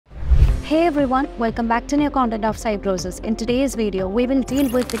Hey everyone, welcome back to new content of Cybrosys. In today's video, we will deal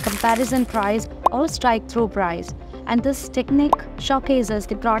with the comparison price or strike-through price. And this technique showcases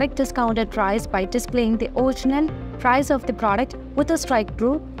the product discounted price by displaying the original price of the product with a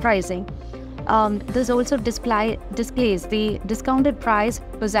strike-through pricing. This also displays the discounted price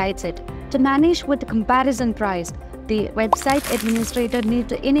besides it. To manage with the comparison price, the website administrator needs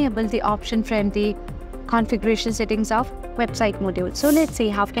to enable the option from the configuration settings of website module. So let's see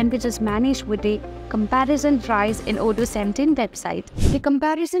how can we just manage with the comparison price in Odoo 17 website. The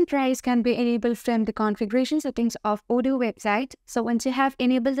comparison price can be enabled from the configuration settings of Odoo website. So once you have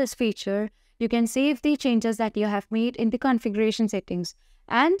enabled this feature, you can save the changes that you have made in the configuration settings.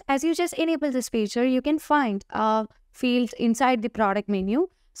 And as you just enable this feature, you can find a field inside the product menu.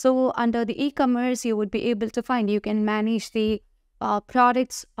 So under the e-commerce, you would be able to find, you can manage the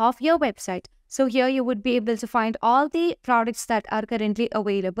products of your website. So here you would be able to find all the products that are currently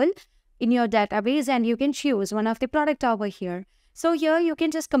available in your database, and you can choose one of the product over here. So here you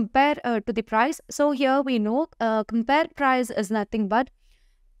can just compare to the price. So here we know compare price is nothing but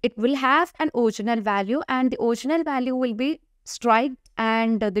it will have an original value, and the original value will be striked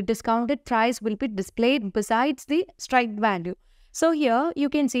and the discounted price will be displayed besides the striked value. So here you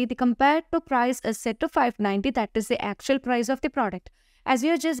can see the compared to price is set to 590, that is the actual price of the product. As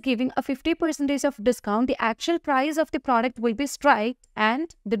we are just giving a 50% of discount, the actual price of the product will be striked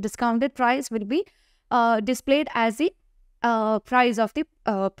and the discounted price will be displayed as the price of the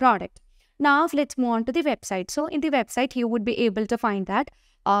product. Now let's move on to the website. So in the website, you would be able to find that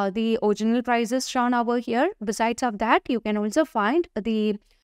the original price is shown over here. Besides of that, you can also find the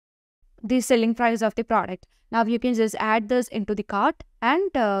selling price of the product. Now you can just add this into the cart,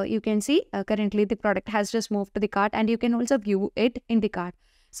 and you can see currently the product has just moved to the cart, and you can also view it in the cart.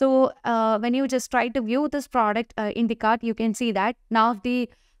 So when you just try to view this product in the cart, you can see that now the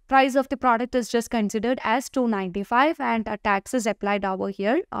price of the product is just considered as $295, and a tax is applied over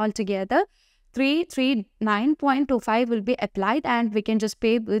here. Altogether 339.25 will be applied, and we can just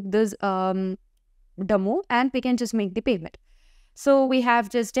pay with this demo, and we can just make the payment. So we have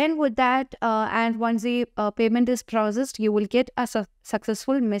just done with that, and once the payment is processed, you will get a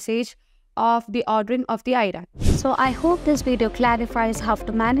successful message of the ordering of the item. So I hope this video clarifies how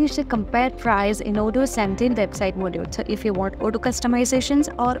to manage the compare price in Odoo 17 website module. So if you want Odoo customizations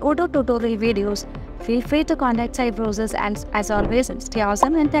or Odoo tutorial videos, feel free to contact Cybrosys, and as always, stay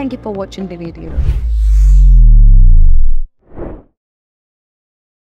awesome and thank you for watching the video.